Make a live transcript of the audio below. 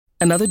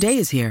Another day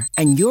is here,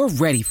 and you're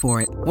ready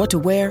for it. What to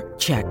wear?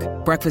 Check.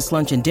 Breakfast,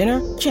 lunch, and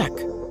dinner? Check.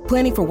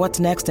 Planning for what's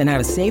next and how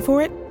to save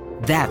for it?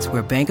 That's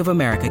where Bank of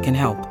America can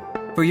help.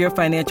 For your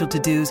financial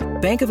to-dos,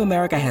 Bank of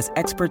America has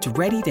experts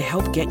ready to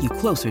help get you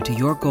closer to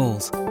your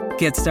goals.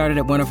 Get started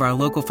at one of our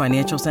local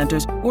financial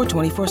centers or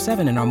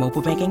 24/7 in our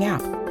mobile banking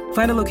app.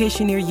 Find a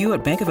location near you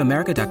at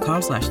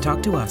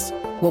bankofamerica.com/talktous.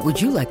 What would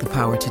you like the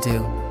power to do?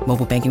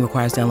 Mobile banking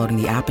requires downloading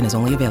the app and is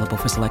only available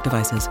for select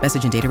devices.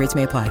 Message and data rates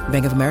may apply.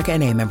 Bank of America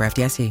N.A., member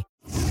FDIC.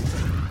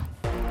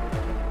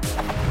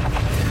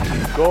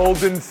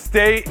 Golden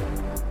State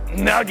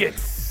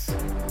Nuggets.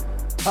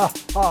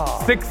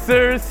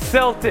 Sixers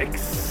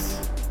Celtics.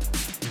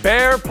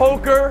 Bear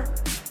poker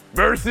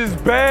versus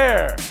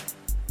bear.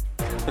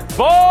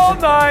 Ball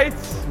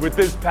nights with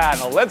this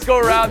panel. Let's go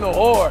around the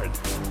horn.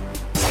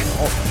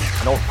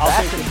 I'll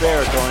take the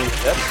bear, Tony.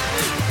 Yep.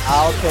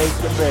 I'll take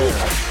the bear.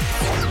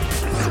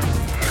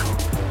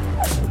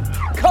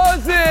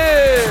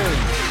 Cousins!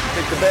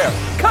 Take the bear.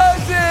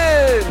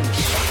 Cousins!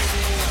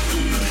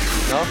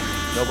 No?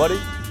 Nobody?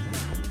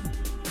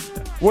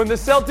 When the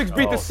Celtics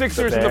beat the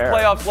Sixers in the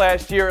playoffs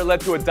last year, it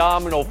led to a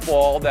domino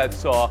fall that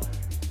saw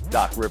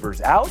Doc Rivers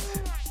out,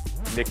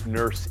 Nick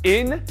Nurse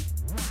in,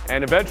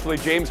 and eventually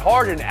James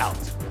Harden out.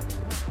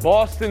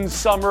 Boston's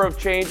summer of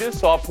changes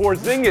saw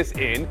Porzingis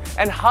in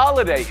and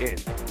Holiday in.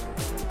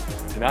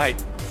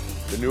 Tonight,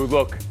 the new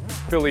look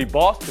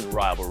Philly-Boston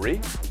rivalry.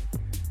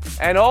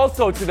 And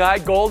also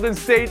tonight, Golden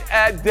State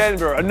at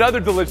Denver. Another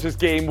delicious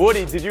game.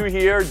 Woody, did you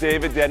hear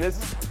David Dennis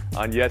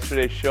on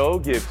yesterday's show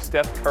give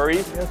Steph Curry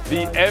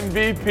the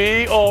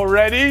MVP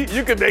already?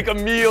 You could make a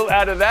meal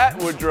out of that,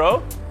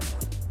 Woodrow.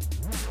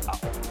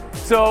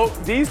 So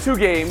these two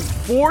games,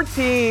 4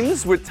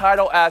 teams with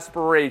title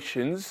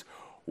aspirations,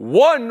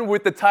 1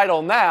 with the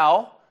title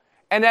now.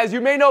 And as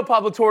you may know,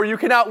 Pablo Torre, you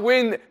cannot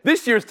win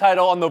this year's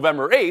title on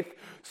November 8th.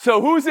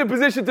 So who's in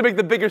position to make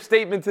the bigger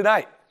statement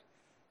tonight?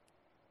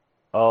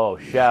 Oh,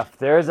 Chef,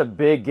 there's a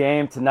big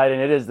game tonight,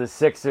 and it is the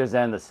Sixers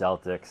and the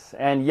Celtics.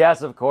 And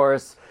yes, of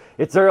course,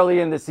 it's early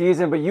in the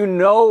season, but you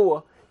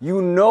know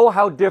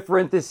how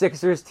different the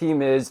Sixers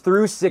team is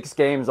through 6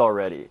 games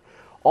already.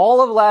 All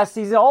of last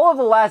season, all of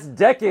the last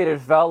decade, it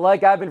felt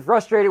like I've been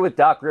frustrated with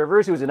Doc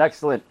Rivers, who's an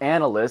excellent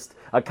analyst,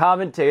 a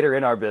commentator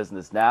in our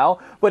business now.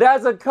 But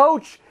as a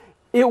coach,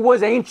 it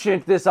was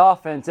ancient, this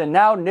offense, and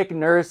now Nick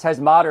Nurse has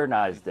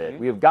modernized it.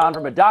 We have gone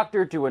from a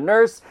doctor to a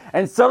nurse,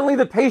 and suddenly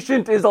the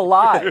patient is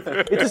alive.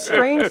 It's a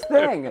strange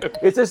thing.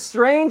 It's a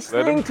strange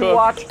thing to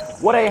watch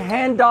what a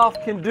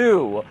handoff can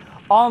do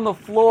on the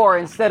floor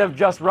instead of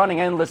just running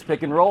endless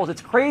pick and rolls.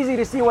 It's crazy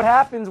to see what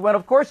happens when,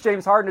 of course,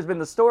 James Harden has been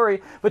the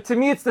story, but to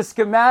me, it's the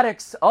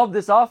schematics of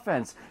this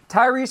offense.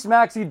 Tyrese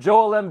Maxey,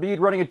 Joel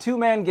Embiid running a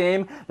 2-man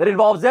game that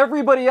involves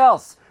everybody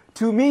else.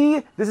 To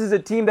me, this is a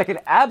team that can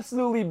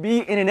absolutely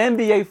be in an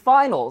NBA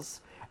Finals,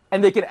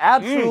 and they can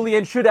absolutely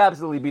and should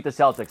absolutely beat the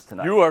Celtics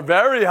tonight. You are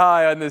very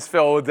high on this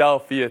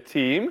Philadelphia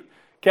team.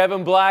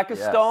 Kevin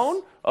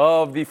Blackistone,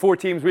 of the 4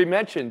 teams we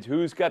mentioned,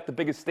 who's got the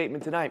biggest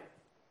statement tonight?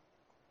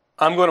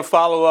 I'm going to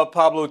follow up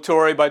Pablo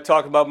Torre by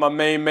talking about my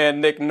main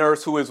man, Nick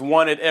Nurse, who has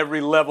won at every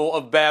level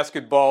of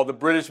basketball, the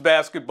British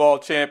Basketball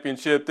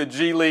Championship, the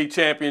G League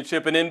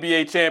Championship, an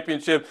NBA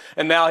Championship,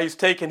 and now he's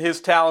taken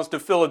his talents to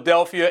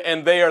Philadelphia,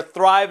 and they are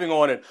thriving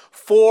on it.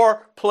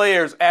 4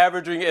 players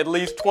averaging at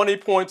least 20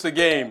 points a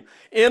game.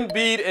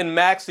 Embiid and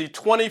Maxey,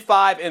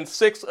 25 and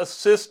 6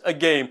 assists a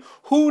game.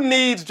 Who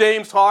needs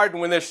James Harden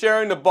when they're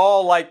sharing the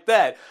ball like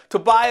that?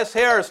 Tobias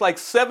Harris, like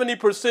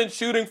 70%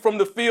 shooting from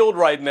the field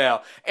right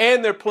now.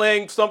 And they're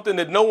playing something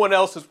that no one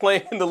else is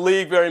playing in the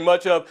league very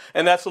much of,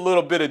 and that's a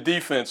little bit of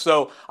defense.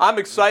 So I'm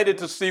excited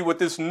to see what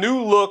this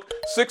new look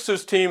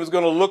Sixers team is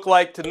going to look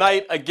like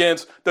tonight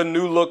against the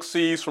new look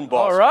C's from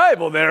Boston. All right,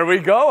 well, there we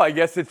go. I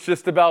guess it's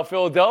just about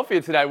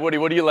Philadelphia tonight. Woody,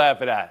 what are you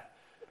laughing at?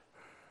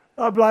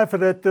 I'm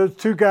laughing at those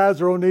 2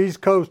 guys are on the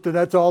East Coast, and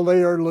that's all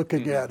they are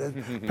looking at,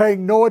 and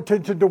paying no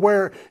attention to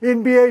where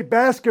NBA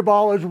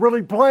basketball is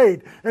really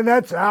played, and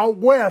that's out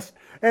west.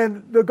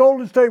 And the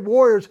Golden State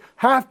Warriors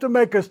have to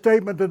make a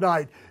statement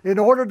tonight. In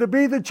order to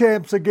be the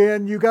champs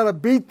again, you got to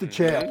beat the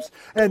champs.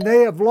 And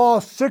they have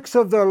lost 6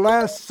 of their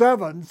last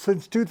 7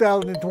 since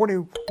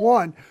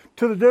 2021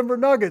 to the Denver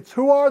Nuggets,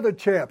 who are the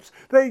champs.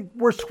 They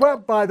were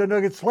swept by the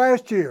Nuggets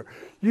last year.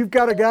 You've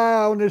got a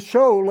guy on this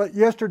show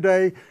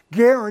yesterday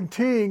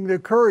guaranteeing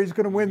that Curry's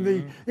going to win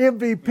the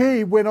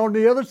MVP, when on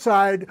the other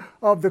side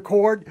of the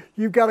court,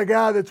 you've got a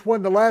guy that's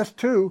won the last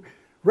 2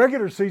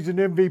 regular season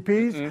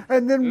MVPs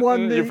and then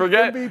won the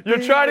MVP. You're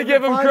trying to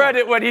give him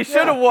credit when he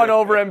should have won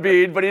over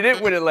Embiid, but he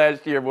didn't win it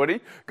last year, Woody.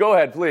 Go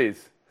ahead,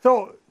 please.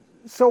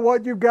 So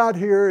what you've got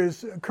here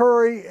is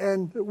Curry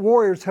and the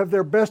Warriors have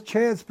their best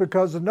chance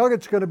because the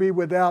Nuggets are going to be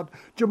without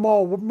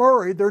Jamal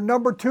Murray, their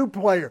number 2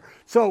 player.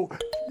 So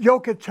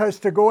Jokic has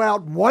to go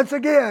out once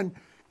again,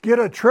 get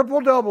a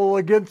triple-double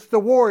against the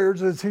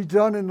Warriors, as he's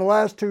done in the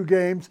last 2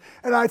 games.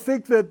 And I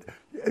think that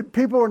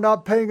people are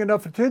not paying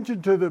enough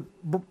attention to the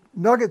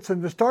Nuggets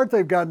and the start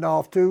they've gotten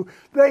off to,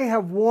 they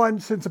have won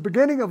since the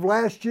beginning of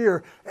last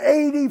year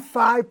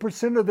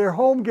 85% of their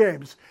home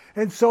games.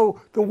 And so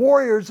the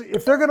Warriors,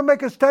 if they're going to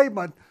make a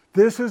statement,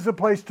 this is the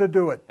place to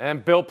do it.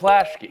 And Bill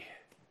Plaschke.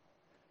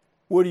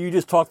 Woody, you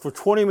just talked for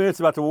 20 minutes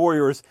about the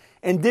Warriors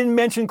and didn't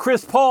mention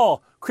Chris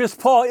Paul. Chris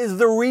Paul is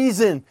the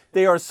reason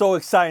they are so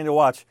exciting to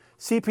watch.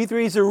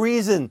 CP3 is the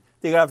reason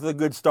they got off to a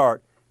good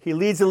start. He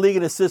leads the league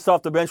in assists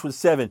off the bench with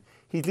 7.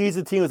 He leads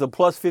the team with a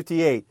plus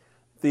 58.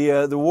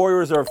 The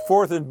Warriors are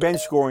 4th in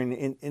bench scoring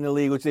in the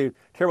league, which they were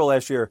terrible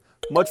last year.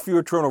 Much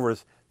fewer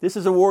turnovers. This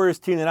is a Warriors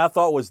team that I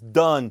thought was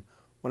done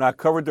when I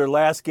covered their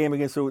last game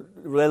against the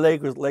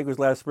Lakers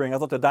last spring. I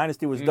thought the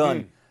dynasty was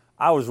done.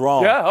 I was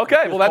wrong. Yeah,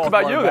 okay. Well, that's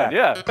about you then.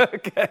 Yeah,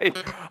 okay.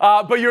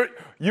 But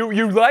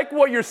you like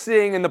what you're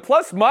seeing, and the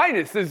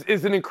plus-minus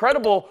is an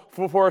incredible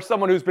for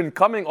someone who's been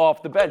coming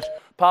off the bench.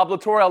 Pablo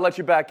Torre, I'll let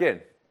you back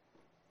in.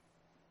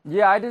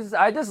 Yeah,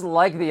 I just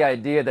like the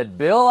idea that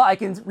Bill, I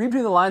can read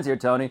between the lines here,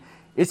 Tony.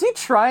 Is he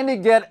trying to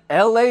get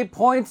LA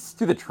points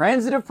to the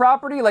transitive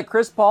property like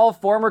Chris Paul,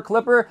 former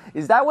Clipper?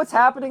 Is that what's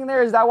happening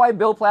there? Is that why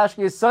Bill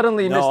Plaschke is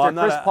suddenly Mr.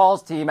 Chris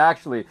Paul's team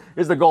actually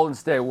is the Golden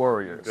State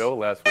Warriors? Bill,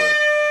 last word.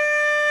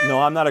 No,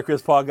 I'm not a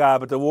Chris Paul guy,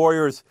 but the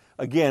Warriors,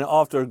 again,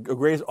 after a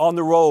great on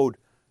the road,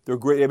 they're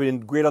great. They've been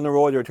great on the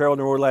road. They were terrible on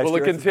the road last year.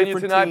 Will it continue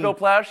tonight, Bill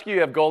Plaschke? You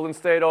have Golden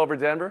State over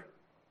Denver?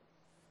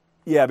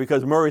 Yeah,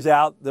 because Murray's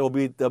out, they'll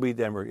be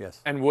Denver,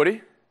 yes. And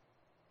Woody?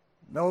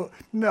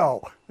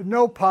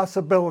 No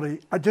possibility.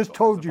 I just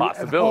told you.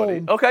 Possibility.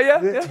 At home, Okay,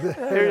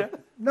 yeah.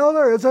 No,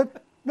 there isn't.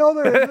 No,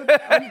 there isn't.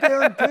 I'm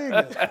guaranteeing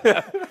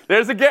it.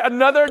 There's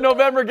another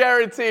November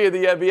guarantee of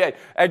the NBA.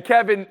 And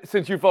Kevin,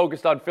 since you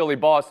focused on Philly,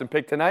 Boston,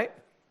 pick tonight?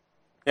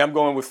 Yeah, I'm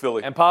going with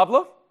Philly. And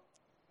Pablo?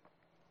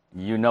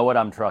 You know what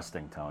I'm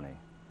trusting, Tony.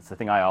 It's the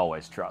thing I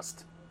always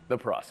trust. The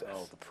process.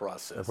 Oh, the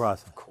process. The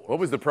process. What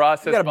was the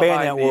process You gotta ban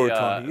behind that word,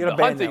 Tony. You gotta the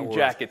ban that hunting word.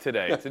 jacket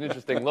today? It's an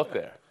interesting look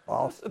there.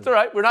 Austin. It's all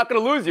right. We're not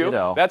going to lose you.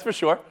 know. That's for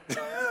sure.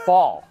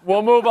 Fall.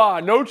 We'll move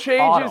on. No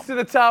changes Autumn. to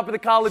the top of the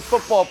college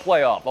football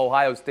playoff.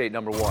 Ohio State,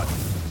 number 1.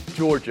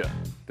 Georgia,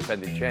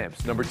 defending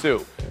champs, number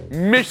 2.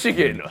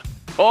 Michigan,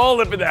 all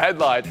up in the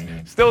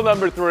headlines. Still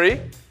number 3.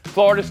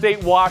 Florida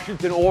State,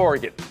 Washington,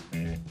 Oregon.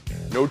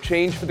 No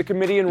change for the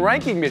committee in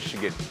ranking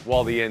Michigan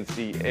while the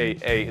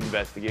NCAA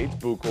investigates.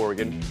 Book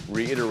Oregon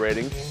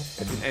reiterating it's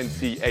an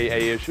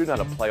NCAA issue,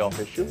 not a playoff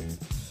issue.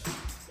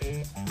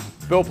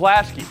 Bill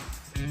Plaschke,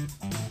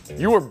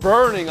 you were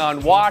burning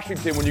on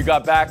Washington when you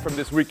got back from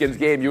this weekend's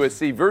game,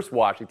 USC versus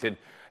Washington.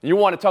 And you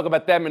want to talk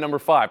about them at number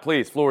 5.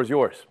 Please, floor is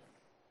yours.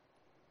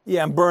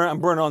 Yeah, I'm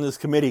burning on this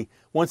committee.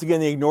 Once again,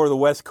 they ignore the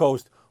West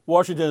Coast.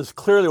 Washington is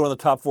clearly one of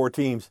the top 4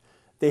 teams.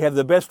 They have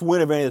the best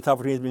win of any of the top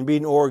 4 teams, been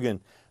beating Oregon.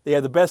 They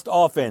have the best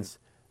offense.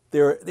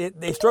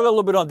 They struggle a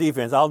little bit on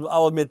defense,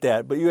 I'll admit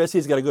that, but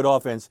USC's got a good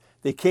offense.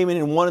 They came in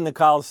and won in the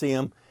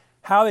Coliseum.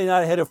 How are they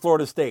not ahead of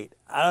Florida State?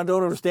 I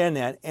don't understand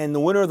that. And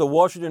the winner of the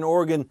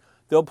Washington-Oregon,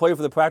 they'll play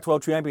for the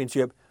Pac-12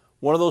 championship.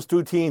 One of those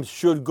 2 teams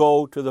should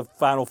go to the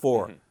Final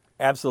Four. Mm-hmm.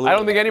 Absolutely. I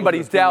don't think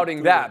anybody's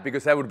doubting that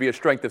because that would be a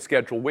strength of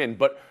schedule win.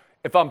 But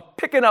if I'm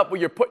picking up what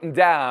you're putting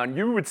down,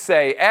 you would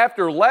say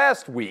after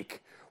last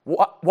week,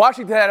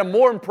 Washington had a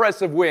more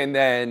impressive win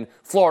than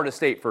Florida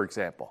State, for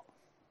example.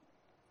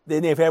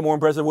 They've had more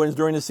impressive wins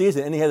during the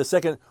season, and they had the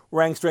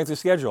second-ranked strength of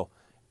schedule.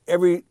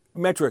 Every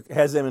metric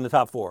has them in the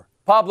top 4.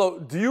 Pablo,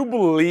 do you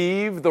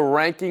believe the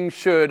ranking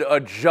should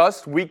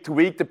adjust week to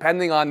week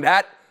depending on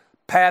that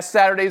past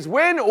Saturday's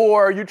win,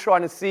 or are you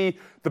trying to see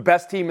the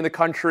best team in the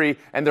country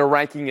and they're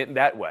ranking it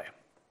that way?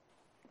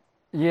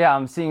 Yeah,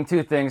 I'm seeing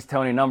 2 things,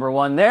 Tony. Number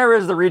 1, there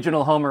is the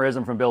regional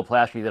homerism from Bill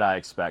Plaschke that I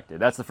expected.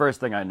 That's the first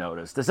thing I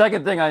noticed. The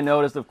second thing I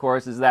noticed, of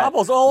course, is that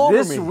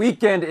this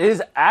weekend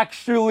is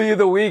actually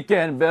the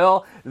weekend,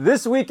 Bill.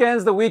 This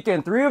weekend's the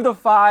weekend. 3 of the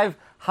 5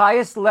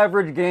 highest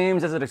leverage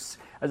games as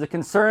it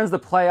concerns the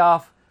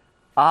playoff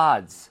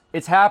odds.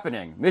 It's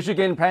happening.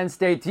 Michigan, Penn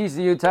State,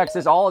 TCU,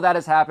 Texas, all of that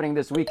is happening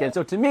this weekend.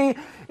 So to me,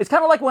 it's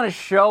kind of like when a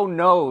show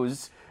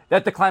knows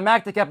that the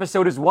climactic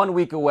episode is 1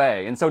 week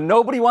away, and so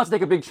nobody wants to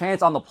take a big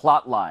chance on the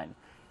plot line.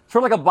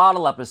 Sort of like a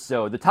bottle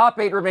episode. The top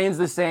 8 remains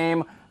the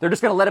same. They're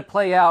just going to let it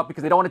play out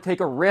because they don't want to take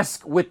a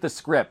risk with the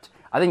script.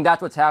 I think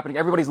that's what's happening.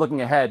 Everybody's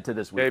looking ahead to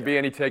this week. Maybe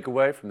any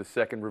takeaway from the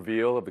second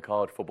reveal of the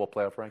college football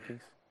playoff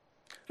rankings?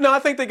 No, I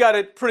think they got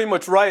it pretty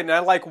much right, and I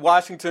like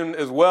Washington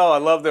as well. I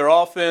love their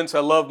offense. I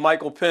love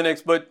Michael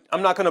Penix, but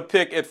I'm not going to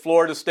pick at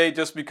Florida State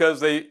just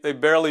because they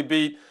barely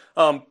beat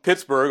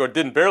Pittsburgh, or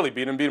didn't barely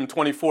beat them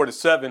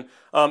 24-7.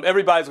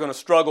 Everybody's going to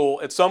struggle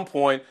at some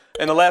point.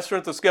 And the last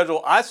strength of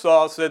schedule I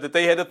saw said that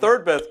they had the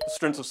 3rd best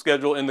strength of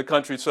schedule in the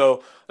country.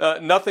 So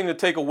nothing to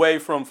take away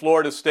from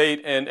Florida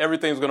State, and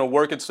everything's going to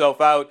work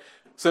itself out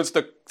since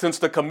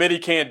the committee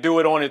can't do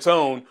it on its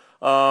own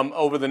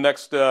over the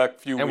next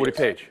few weeks. And Woody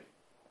Page.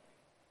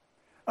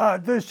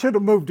 They should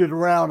have moved it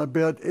around a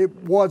bit. It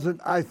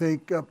wasn't, I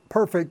think,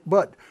 perfect,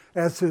 but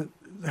as it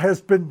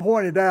has been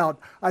pointed out,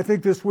 I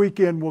think this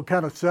weekend will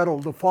kind of settle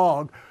the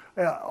fog.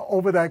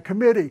 over that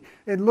committee.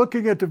 And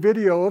looking at the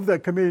video of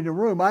that committee in the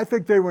room, I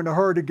think they were in a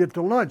hurry to get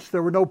to lunch.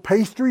 There were no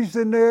pastries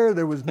in there.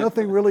 There was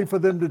nothing really for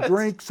them to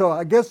drink. So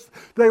I guess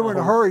they were in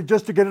a hurry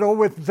just to get it over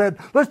with and said,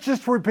 let's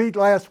just repeat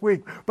last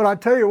week. But I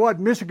tell you what,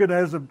 Michigan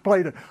hasn't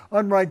played an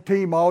unranked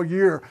team all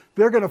year.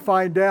 They're going to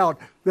find out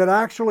that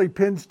actually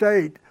Penn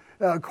State,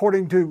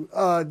 according to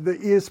the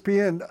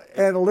ESPN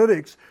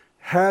analytics,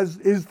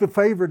 is the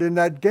favorite in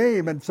that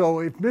game. And so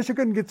if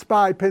Michigan gets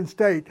by Penn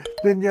State,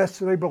 then yes,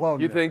 they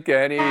belong. You think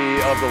any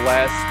of the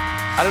last,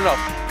 I don't know,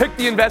 pick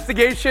the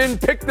investigation,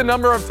 pick the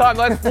number of times,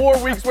 last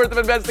 4 weeks worth of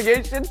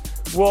investigation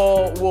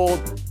will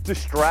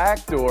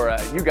distract, or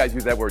you guys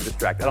use that word,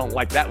 distract. I don't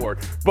like that word.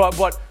 But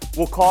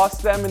will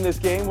cost them in this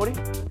game, Woody?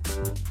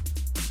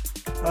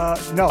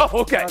 No. Oh,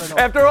 okay.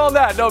 After all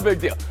that, no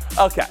big deal.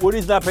 Okay.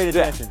 Woody's not paying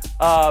attention.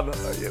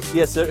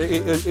 Yes,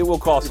 it will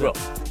cost him.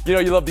 You know,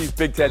 you love these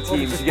Big Ten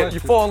teams. You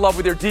fall in love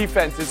with their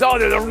defenses. Oh,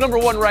 they're the number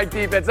 1 ranked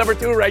defense, number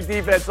 2 ranked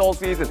defense all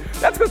season.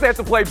 That's because they have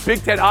to play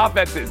Big Ten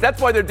offenses. That's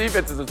why their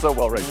defenses are so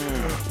well ranked.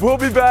 We'll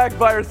be back.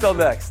 Buy or sell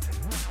next.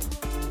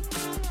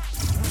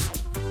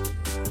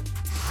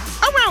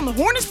 Around the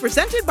Horn is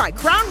presented by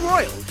Crown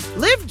Royal.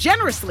 Live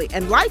generously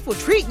and life will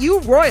treat you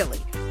royally.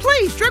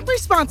 Please drink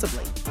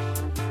responsibly.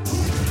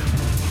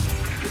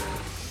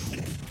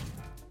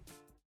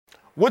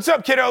 What's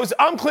up, kiddos?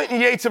 I'm Clinton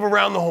Yates of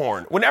Around the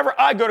Horn. Whenever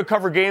I go to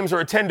cover games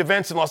or attend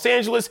events in Los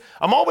Angeles,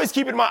 I'm always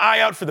keeping my eye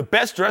out for the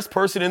best-dressed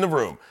person in the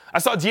room. I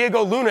saw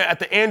Diego Luna at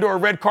the Andor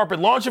Red Carpet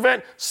launch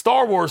event,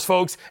 Star Wars,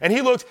 folks, and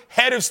he looked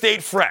head of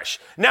state fresh.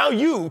 Now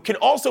you can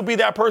also be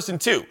that person,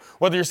 too,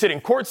 whether you're sitting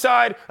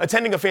courtside,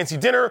 attending a fancy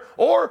dinner,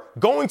 or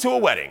going to a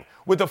wedding.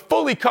 With a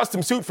fully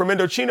custom suit from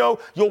Indochino,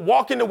 you'll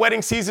walk into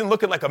wedding season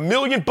looking like $1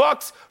 million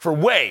for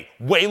way,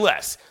 way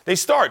less. They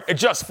start at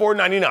just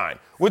 $4.99.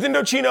 With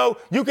Indochino,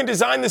 you can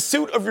design the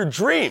suit of your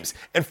dreams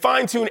and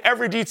fine-tune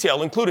every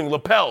detail, including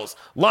lapels,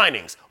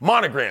 linings,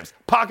 monograms,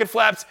 pocket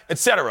flaps,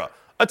 etc.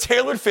 A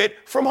tailored fit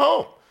from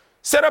home.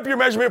 Set up your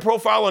measurement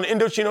profile on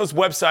Indochino's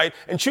website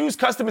and choose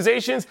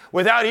customizations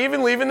without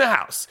even leaving the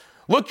house.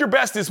 Look your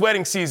best this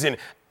wedding season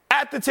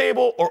at the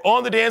table or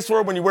on the dance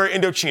floor when you wear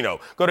Indochino.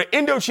 Go to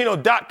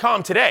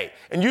Indochino.com today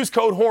and use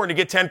code HORN to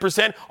get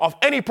 10% off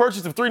any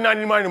purchase of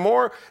 $3.99 or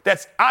more.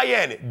 That's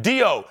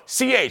INDOCHINO.com,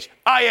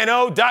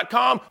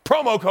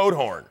 promo code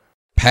HORN.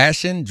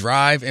 Passion,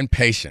 drive, and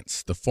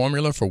patience. The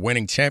formula for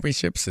winning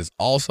championships is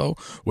also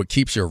what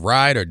keeps your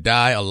ride or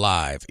die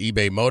alive.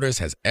 eBay Motors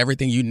has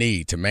everything you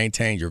need to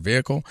maintain your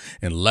vehicle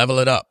and level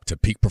it up to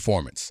peak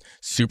performance.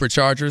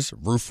 Superchargers,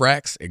 roof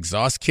racks,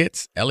 exhaust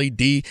kits,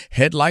 LED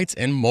headlights,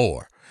 and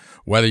more.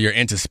 Whether you're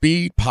into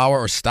speed,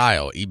 power, or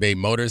style, eBay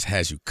Motors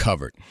has you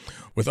covered.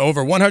 With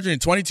over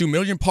 122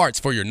 million parts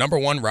for your number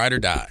 1 ride or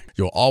die,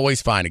 you'll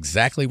always find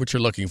exactly what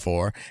you're looking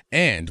for.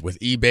 And with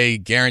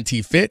eBay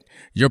Guarantee Fit,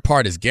 your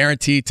part is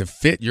guaranteed to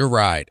fit your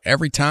ride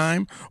every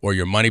time or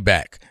your money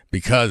back.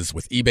 Because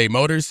with eBay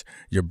Motors,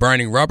 you're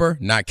burning rubber,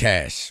 not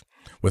cash.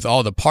 With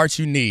all the parts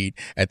you need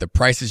at the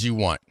prices you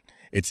want,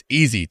 it's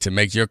easy to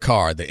make your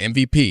car the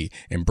MVP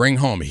and bring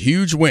home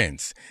huge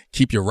wins.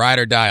 Keep your ride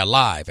or die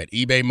alive at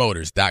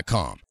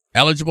ebaymotors.com.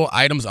 Eligible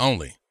items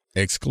only.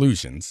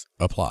 Exclusions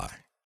apply.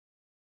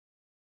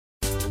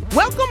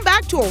 Welcome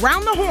back to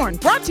Around the Horn,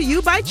 brought to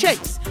you by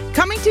Chase.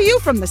 Coming to you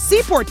from the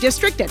Seaport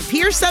District at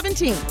Pier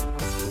 17.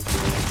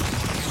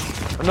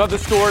 Another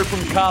story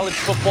from college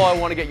football I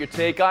want to get your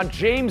take on.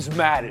 James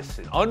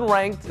Madison,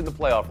 unranked in the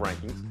playoff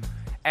rankings,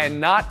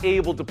 and not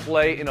able to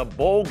play in a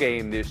bowl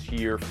game this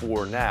year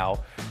for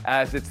now,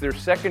 as it's their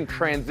second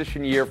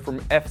transition year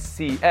from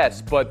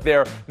FCS, but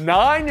they're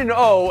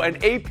 9-0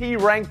 and AP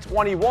ranked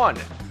 21.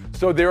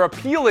 So they're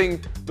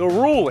appealing the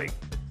ruling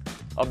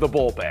of the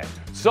bowl ban.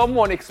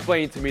 Someone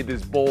explained to me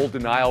this bowl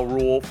denial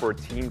rule for a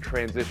team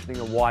transitioning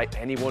and why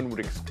anyone would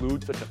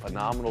exclude such a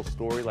phenomenal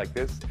story like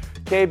this.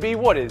 KB,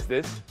 what is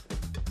this?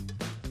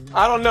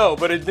 I don't know,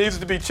 but it needs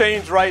to be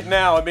changed right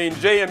now. I mean,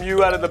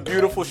 JMU out of the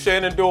beautiful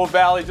Shenandoah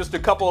Valley, just a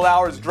couple of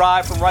hours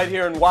drive from right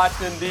here in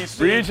Washington,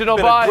 D.C. Regional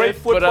bias,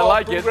 but I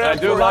like it. I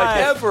do like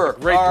it. Ever,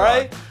 great all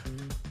drive. right?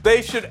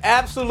 They should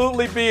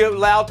absolutely be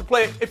allowed to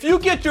play. If you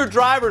get your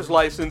driver's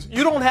license,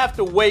 you don't have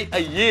to wait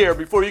a year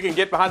before you can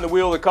get behind the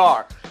wheel of the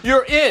car.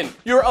 You're in.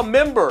 You're a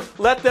member.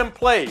 Let them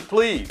play,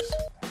 please.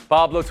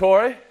 Pablo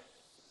Torre?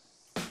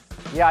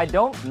 Yeah, I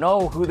don't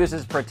know who this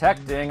is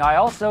protecting. I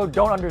also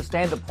don't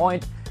understand the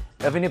point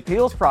of an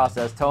appeals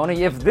process,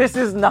 Tony, if this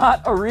is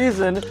not a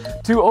reason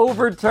to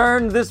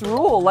overturn this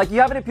rule. Like,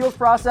 you have an appeals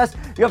process,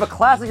 you have a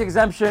classic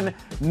exemption,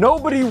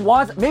 nobody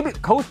wants, maybe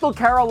Coastal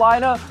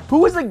Carolina,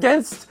 who is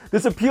against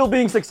this appeal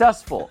being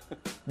successful?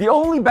 The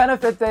only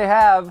benefit they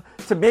have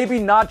to maybe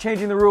not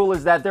changing the rule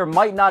is that there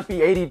might not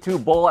be 82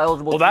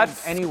 bowl-eligible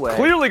teams anyway.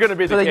 Clearly going to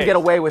be the case. So they can get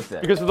away with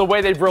it. Because of the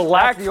way they've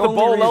relaxed the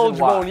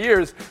bowl-eligible in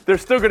years, they're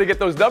still going to get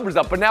those numbers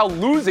up. But now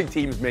losing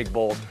teams make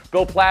bowls.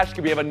 Bill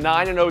Plaschke, we have a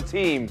 9-0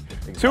 team,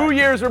 2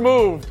 years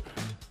removed,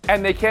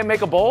 and they can't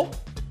make a bowl?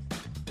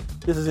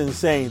 This is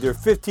insane. They're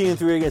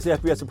 15-3 against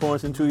FBS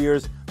opponents in 2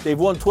 years. They've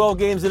won 12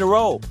 games in a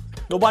row.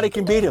 Nobody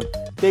can beat them.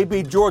 They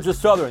beat Georgia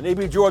Southern. They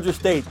beat Georgia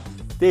State.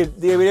 They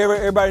beat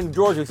everybody in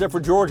Georgia except for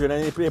Georgia,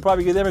 and they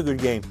probably give them a good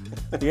game.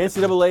 The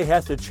NCAA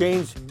has to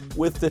change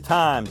with the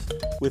times.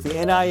 With the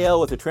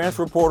NIL, with the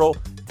transfer portal,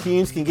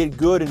 teams can get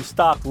good and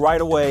stopped right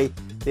away.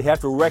 They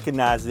have to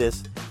recognize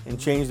this and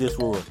change this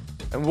rule.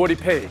 And Woody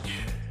Page.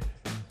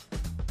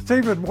 It's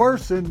even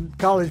worse in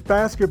college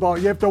basketball.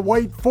 You have to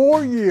wait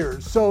 4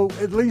 years, so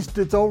at least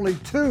it's only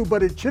 2,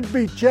 but it should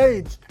be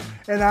changed.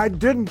 And I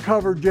didn't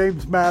cover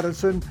James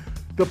Madison,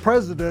 the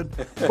president,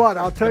 but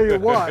I'll tell you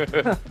what,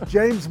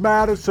 James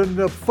Madison,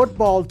 the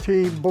football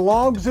team,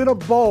 belongs in a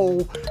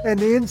bowl, and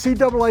the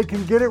NCAA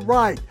can get it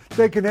right.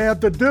 They can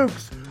have the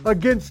Dukes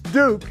against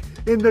Duke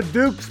in the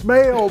Duke's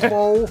Mayo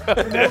Bowl,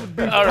 and that would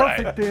be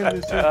perfect in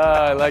this season.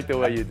 I like the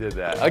way you did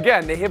that.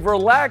 Again, they have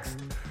relaxed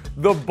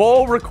the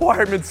bowl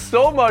requirements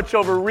so much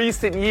over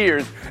recent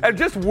years, and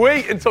just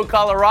wait until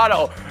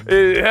Colorado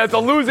has a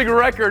losing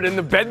record and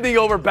the bending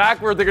over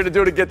backward they're going to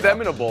do to get them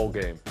in a bowl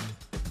game.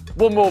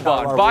 We'll move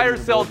on. Buy or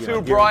sell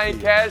to Brian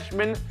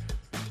Cashman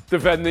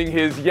defending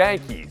his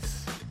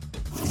Yankees.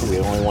 We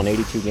only won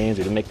 82 games.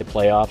 We didn't make the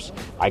playoffs.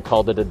 I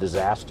called it a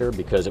disaster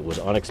because it was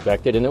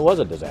unexpected, and it was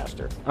a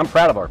disaster. I'm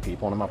proud of our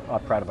people, and I'm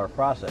proud of our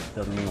process.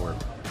 Doesn't mean we're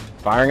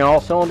firing on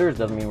all cylinders.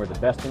 Doesn't mean we're the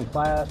best in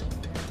class.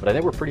 But I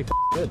think we're pretty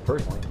good,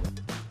 personally.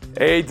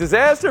 A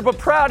disaster, but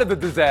proud of the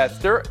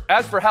disaster.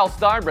 As for Hal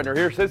Steinbrenner,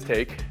 here's his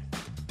take.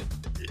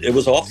 It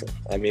was awful.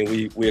 I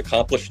mean, we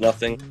accomplished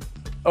nothing.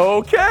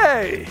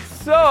 Okay,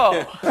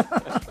 so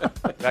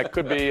that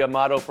could be a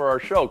motto for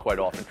our show quite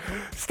often.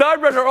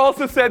 Steinbrenner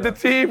also said the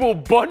team will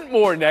bunt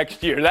more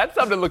next year. That's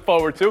something to look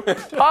forward to.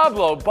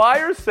 Pablo, buy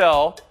or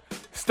sell,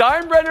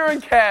 Steinbrenner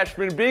and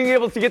Cashman being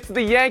able to get to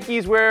the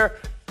Yankees where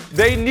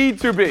they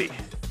need to be.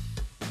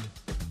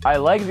 I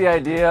like the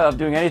idea of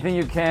doing anything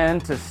you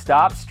can to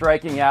stop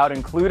striking out,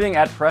 including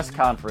at press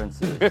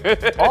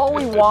conferences. All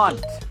we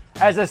want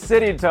as a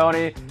city,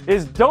 Tony,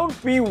 is don't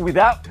be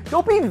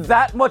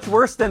that much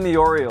worse than the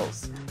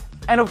Orioles.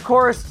 And of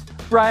course,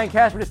 Brian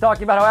Cashman is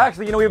talking about how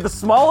actually, we have the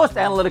smallest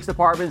analytics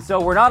department,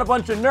 so we're not a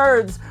bunch of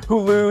nerds who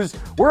lose,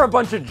 we're a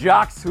bunch of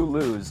jocks who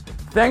lose.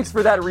 Thanks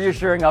for that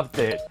reassuring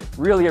update.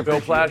 Really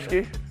appreciate Bill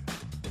Plaschke.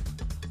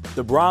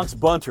 The Bronx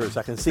Bunters,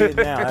 I can see it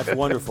now. That's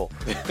wonderful.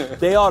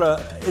 They ought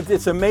to.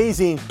 It's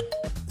amazing.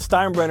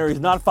 Steinbrenner is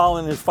not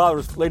following his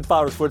late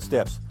father's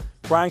footsteps.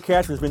 Brian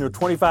Cashman's been there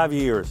 25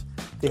 years.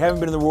 They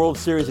haven't been in the World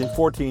Series in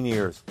 14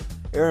 years.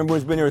 Aaron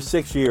Boone's been there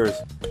 6 years.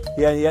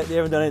 They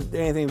haven't done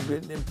anything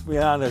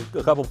beyond a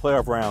couple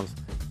playoff rounds.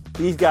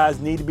 These guys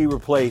need to be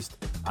replaced.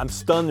 I'm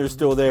stunned they're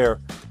still there.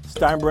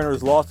 Steinbrenner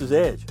has lost his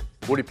edge.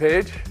 Woody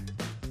Page?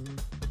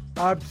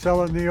 I'm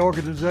selling the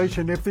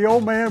organization. If the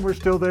old man were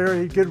still there,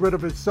 he'd get rid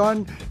of his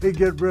son, he'd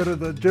get rid of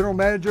the general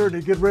manager, and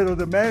he'd get rid of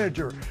the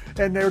manager.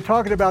 And they're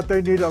talking about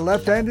they need a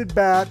left-handed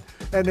bat,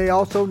 and they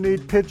also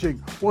need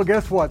pitching. Well,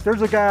 guess what?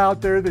 There's a guy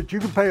out there that you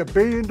can pay $1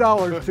 billion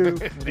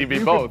to. He'd be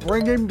you both. Can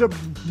bring him to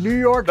New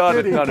York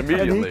City,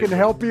 and he can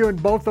help you in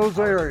both those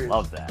areas.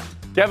 Love that.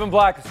 Kevin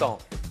Blackstone.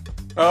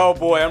 Oh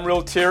boy, I'm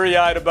real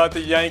teary-eyed about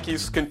the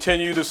Yankees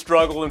continue to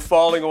struggle and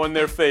falling on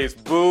their face.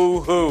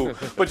 Boo-hoo.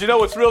 But you know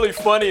what's really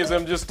funny is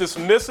I'm just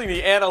dismissing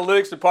the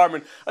analytics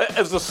department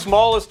as the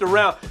smallest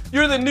around.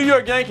 You're the New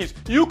York Yankees.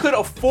 You could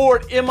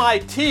afford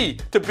MIT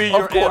to be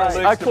your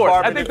analytics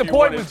department. I think the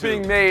point was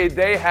being made.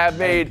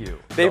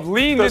 They've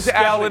leaned into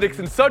analytics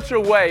in such a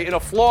way, in a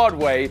flawed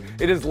way,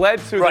 it has led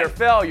to their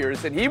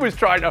failures. And he was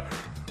trying to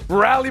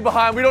rally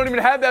behind. We don't even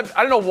have that.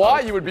 I don't know why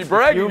you would be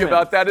bragging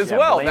about that as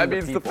well. That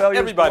means the failures.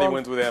 Everybody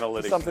wins with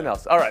analytics. Something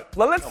else. All right.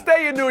 Well, let's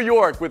stay in New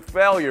York with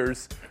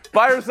failures.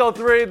 Buy or sell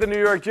 3, the New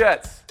York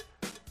Jets.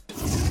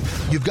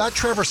 You've got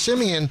Trevor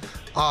Siemian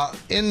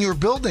in your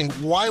building.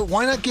 Why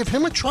not give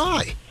him a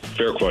try?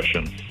 Fair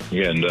question.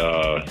 And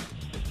I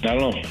don't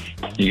know.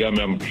 You got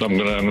me. I'm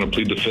gonna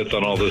plead the fifth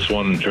on all this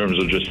one in terms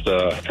of just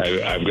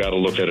I've got to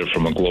look at it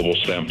from a global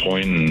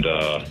standpoint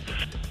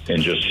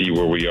and just see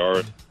where we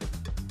are.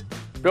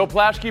 Bill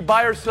Plaschke,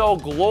 buy or sell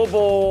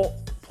global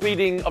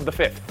pleading of the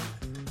fifth?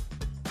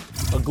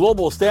 A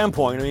global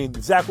standpoint, I mean,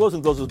 Zach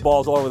Wilson throws his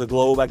balls all over the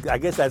globe. I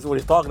guess that's what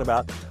he's talking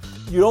about.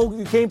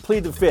 You can't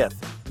plead the fifth.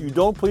 You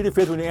don't plead the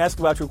fifth when you ask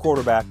about your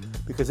quarterback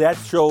because that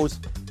shows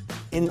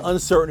in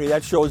uncertainty.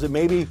 That shows that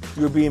maybe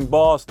you're being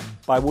bossed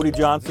by Woody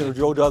Johnson or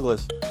Joe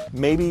Douglas.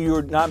 Maybe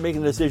you're not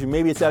making a decision.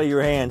 Maybe it's out of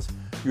your hands.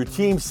 Your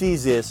team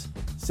sees this.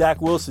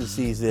 Zach Wilson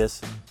sees this.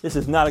 This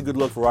is not a good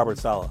look for Robert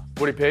Saleh.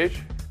 Woody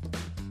Page?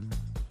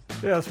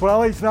 Yes,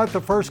 well, he's not the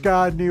first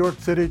guy in New York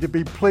City to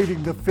be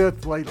pleading the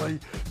fifth lately.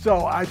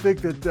 So I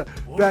think that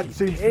that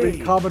seems to be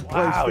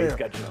commonplace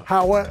there.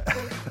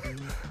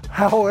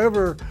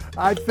 However,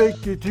 I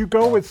think if you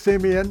go with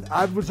Siemian,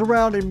 I was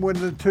around him when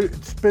he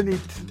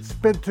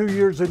spent 2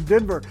 years in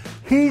Denver.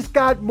 He's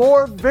got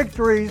more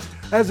victories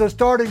as a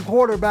starting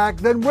quarterback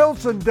than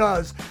Wilson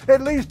does.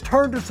 At least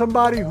turn to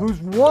somebody who's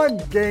won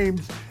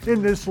games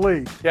in this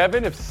league.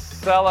 Kevin, if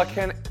Saleh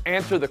can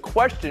answer the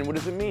question, what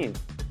does it mean?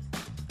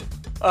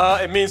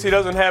 It means he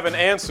doesn't have an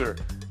answer.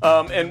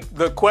 And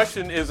the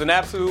question is an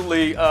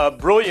absolutely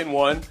brilliant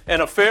one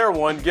and a fair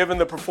one, given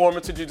the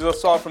performance that you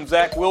just saw from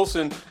Zach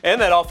Wilson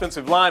and that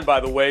offensive line, by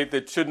the way,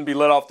 that shouldn't be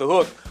let off the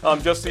hook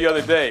just the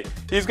other day.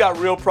 He's got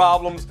real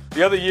problems.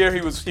 The other year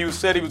he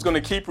said he was going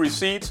to keep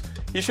receipts.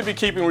 He should be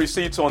keeping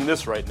receipts on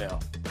this right now.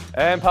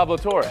 And Pablo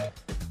Torre.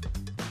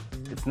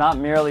 It's not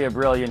merely a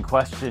brilliant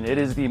question. It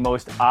is the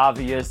most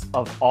obvious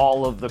of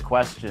all of the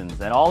questions.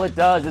 And all it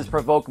does is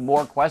provoke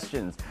more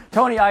questions.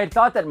 Tony, I had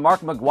thought that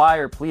Mark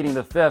McGwire pleading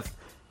the fifth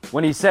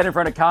when he said in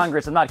front of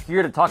Congress, I'm not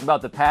here to talk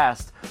about the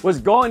past, was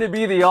going to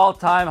be the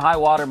all-time high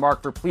water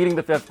mark for pleading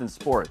the fifth in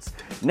sports.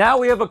 Now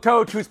we have a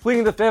coach who's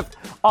pleading the fifth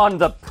on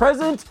the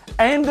present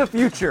and the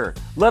future,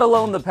 let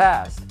alone the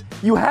past.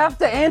 You have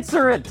to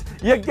answer it.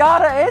 You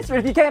gotta answer it.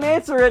 If you can't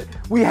answer it,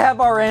 we have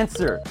our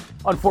answer,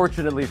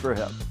 unfortunately for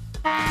him.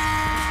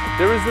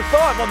 There is the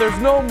thought, well, there's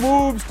no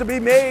moves to be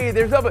made.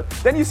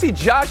 Then you see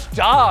Josh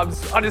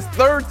Dobbs on his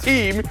third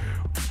team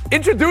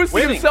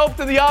introducing himself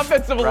to the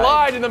offensive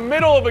line in the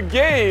middle of a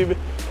game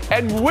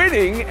and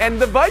winning,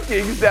 and the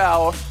Vikings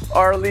now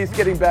are at least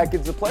getting back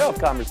into the playoff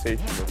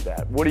conversation with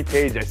that. Woody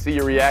Page, I see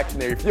your reaction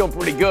there. You're feeling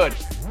pretty good.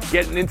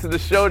 Getting into the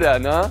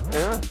showdown, huh?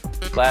 Yeah.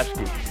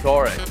 Lasky,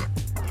 Torre.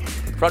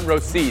 Front row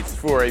seats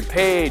for a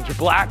Page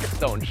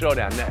Blackstone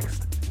showdown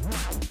next.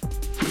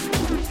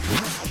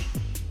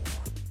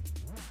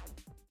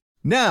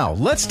 Now,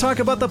 let's talk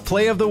about the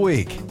play of the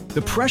week.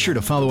 The pressure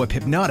to follow up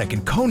Hypnotic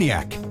and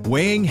Cognac,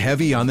 weighing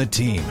heavy on the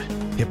team.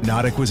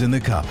 Hypnotic was in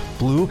the cup,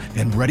 blue,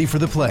 and ready for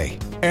the play.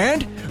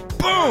 And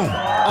boom!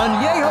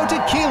 Añejo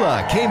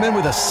Tequila came in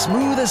with a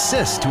smooth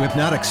assist to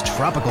Hypnotic's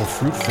tropical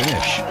fruit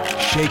finish.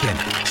 Shaken,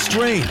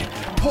 strained,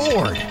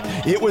 poured.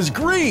 It was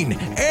green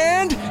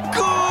and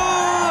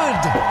good!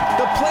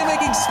 The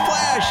playmaking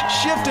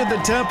splash shifted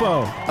the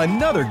tempo.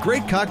 Another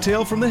great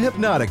cocktail from the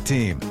Hypnotic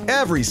team.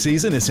 Every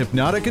season is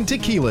Hypnotic and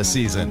Tequila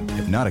season.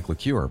 Hypnotic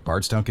Liqueur,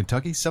 Bardstown,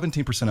 Kentucky,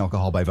 17%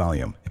 alcohol by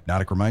volume.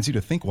 Hypnotic reminds you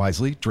to think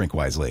wisely, drink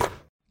wisely.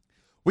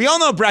 We all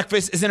know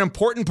breakfast is an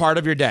important part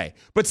of your day,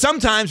 but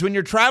sometimes when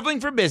you're traveling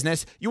for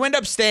business, you end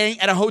up staying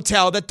at a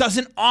hotel that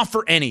doesn't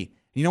offer any.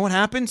 You know what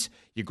happens?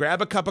 You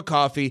grab a cup of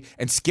coffee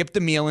and skip the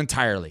meal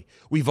entirely.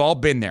 We've all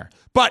been there.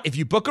 But if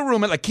you book a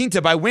room at La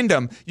Quinta by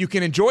Wyndham, you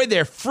can enjoy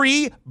their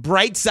free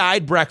Bright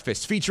Side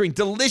breakfast featuring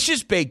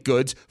delicious baked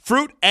goods,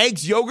 fruit,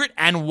 eggs, yogurt,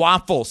 and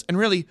waffles. And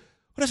really,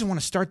 who doesn't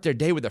want to start their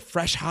day with a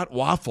fresh, hot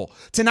waffle?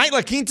 Tonight,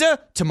 La Quinta,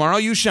 tomorrow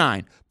you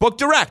shine. Book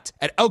direct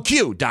at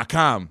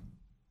lq.com.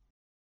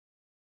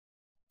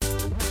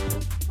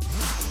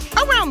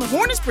 Around the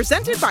Horn is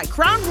presented by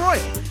Crown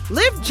Royal.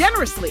 Live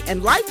generously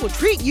and life will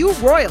treat you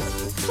royally.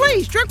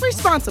 Please drink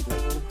responsibly.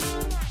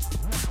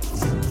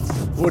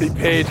 Woody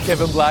Page,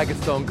 Kevin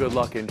Blackstone, good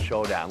luck in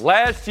showdown.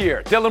 Last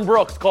year, Dylan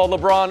Brooks called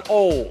LeBron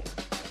old.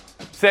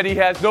 Said he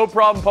has no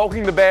problem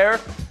poking the bear,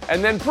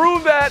 and then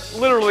proved that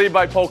literally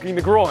by poking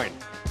the groin.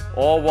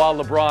 All while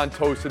LeBron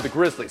toasted the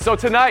Grizzlies. So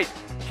tonight,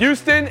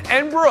 Houston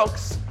and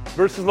Brooks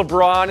versus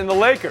LeBron and the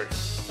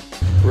Lakers.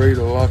 Ready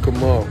to lock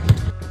them up.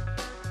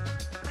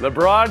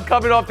 LeBron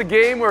coming off the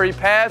game where he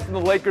passed and the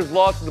Lakers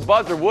lost at the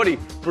buzzer. Woody,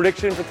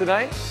 prediction for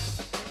tonight?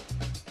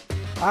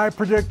 I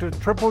predict a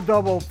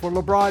triple-double for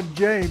LeBron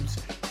James.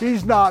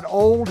 He's not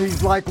old.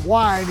 He's like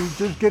wine. He's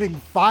just getting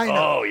finer.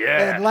 Oh,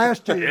 yeah. And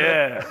last year...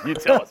 Yeah, you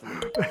tell us.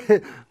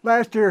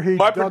 Last year he...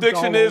 My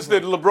prediction is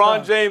that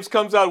LeBron James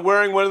comes out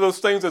wearing one of those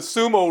things that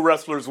sumo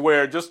wrestlers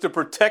wear just to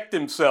protect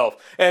himself.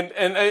 And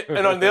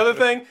on the other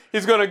thing,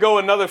 he's going to go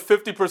another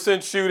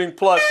 50% shooting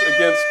plus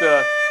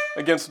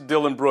against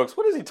Dylan Brooks.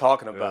 What is he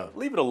talking about?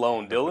 Leave it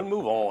alone, Dylan.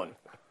 Move on.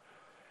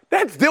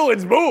 That's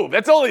Dylan's move.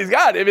 That's all he's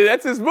got. I mean,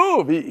 that's his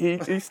move.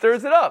 He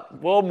stirs it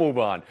up. We'll move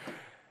on.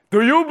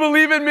 Do you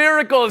believe in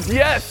miracles?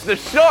 Yes, the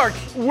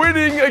Sharks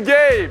winning a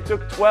game.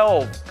 Took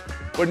 12.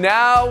 But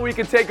now we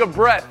can take a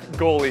breath,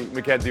 goalie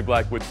Mackenzie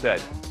Blackwood said.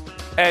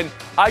 And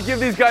I give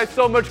these guys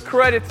so much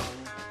credit.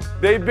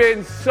 They've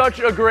been such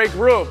a great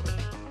group.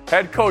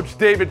 Head coach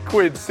David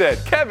Quinn said,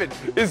 Kevin,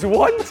 is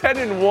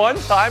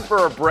 1-10-1 time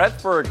for a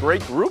breath for a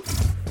great group?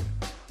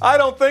 I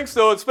don't think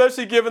so,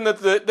 especially given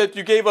that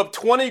you gave up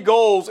 20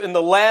 goals in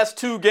the last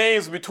two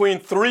games between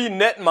three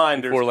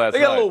netminders. They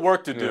got a little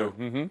work to do.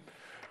 Yeah. Mm-hmm.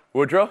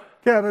 Woodrow?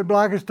 Kevin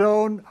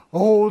Blackstone,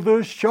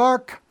 the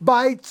shark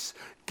bites.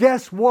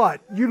 Guess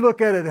what? You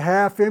look at it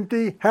half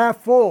empty,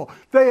 half full.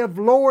 They have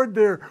lowered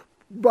their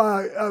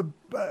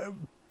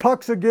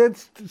pucks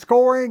against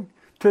scoring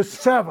to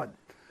 7.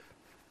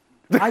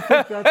 I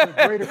think that's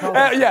a great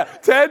accomplishment. Yeah,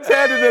 10-10,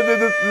 and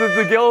then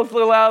the Gillis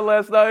allowed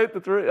last night. The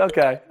 3.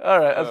 Okay, all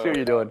right, I see what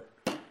you're doing.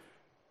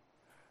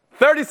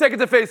 30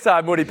 seconds of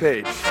FaceTime, Woody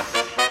Page.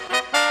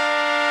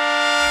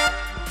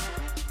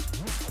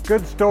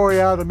 Good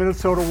story out of the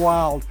Minnesota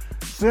Wild.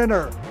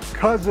 Center,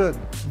 cousin,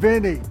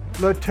 Vinny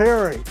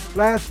Lettieri,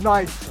 last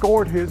night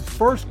scored his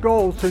first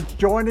goal since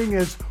joining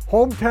his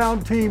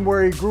hometown team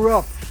where he grew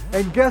up.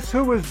 And guess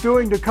who was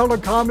doing the color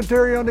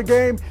commentary on the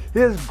game?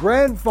 His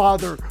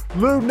grandfather,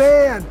 Lou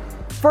Nanne.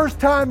 First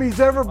time he's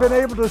ever been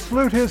able to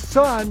salute his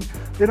son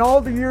in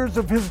all the years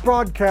of his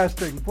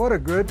broadcasting. What a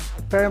good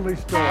family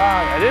story.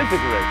 That is a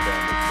great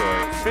family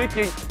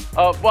story.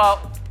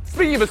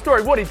 Speaking of a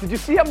story, Woody, did you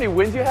see how many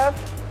wins you have?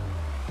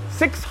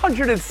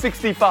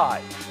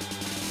 665.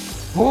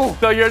 Ooh.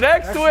 So your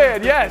next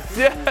win, yes,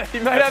 yeah,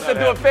 you might have to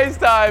do a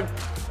FaceTime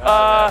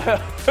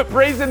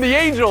praising the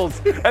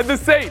Angels and the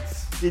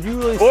Saints. Did you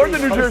really or the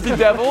New Jersey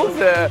Devils,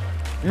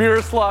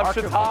 Miroslav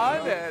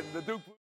Shatan and the Duke.